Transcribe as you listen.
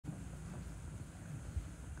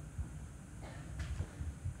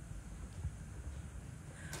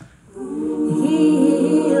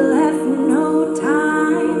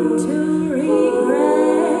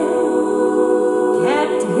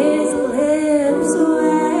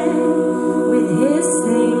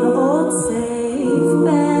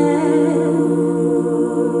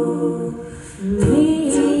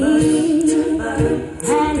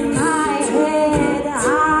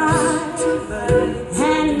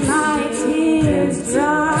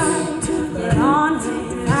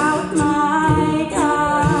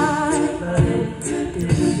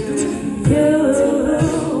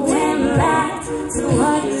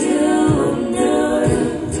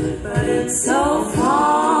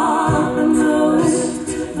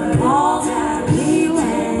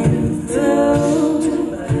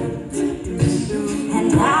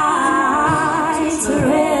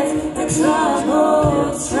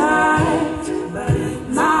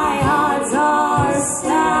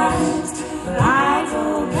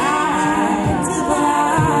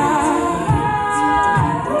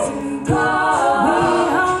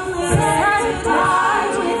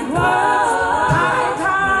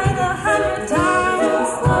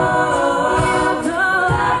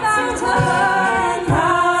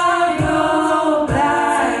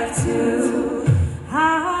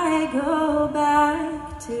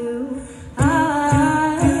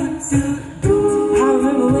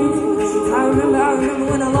remember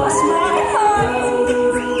when I lost my heart.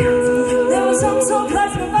 There was something so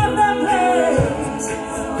pleasant about that place.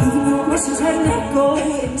 Even though emotions had an echo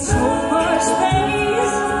in so much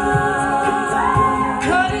space.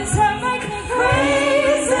 But does that make me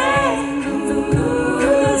crazy?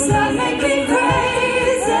 Does that make me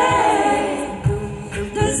crazy?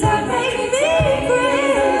 Does that make me crazy?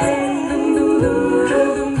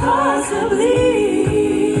 Possibly.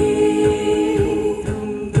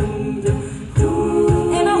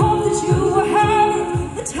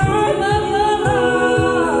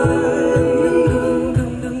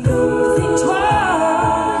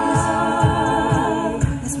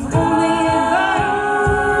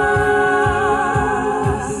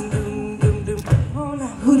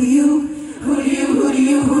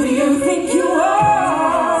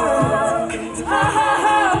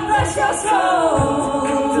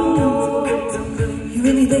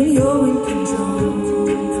 You're in control,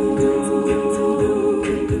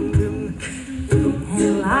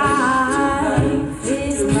 and life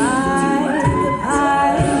is like a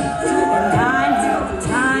pipe, and time to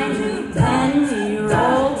time, then we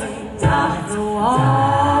roll up the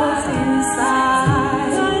walls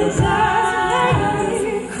inside.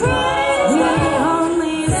 We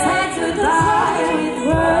only said goodbye with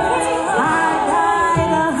words. I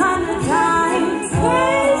died 100 times.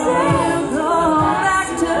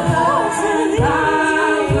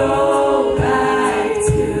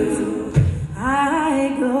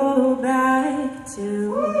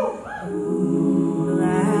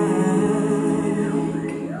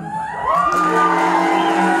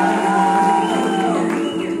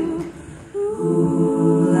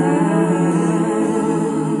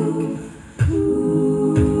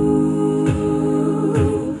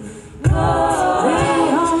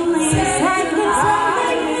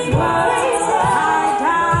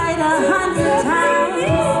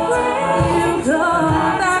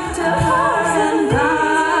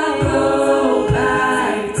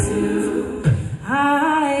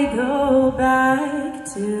 Back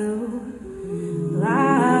to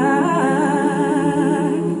life.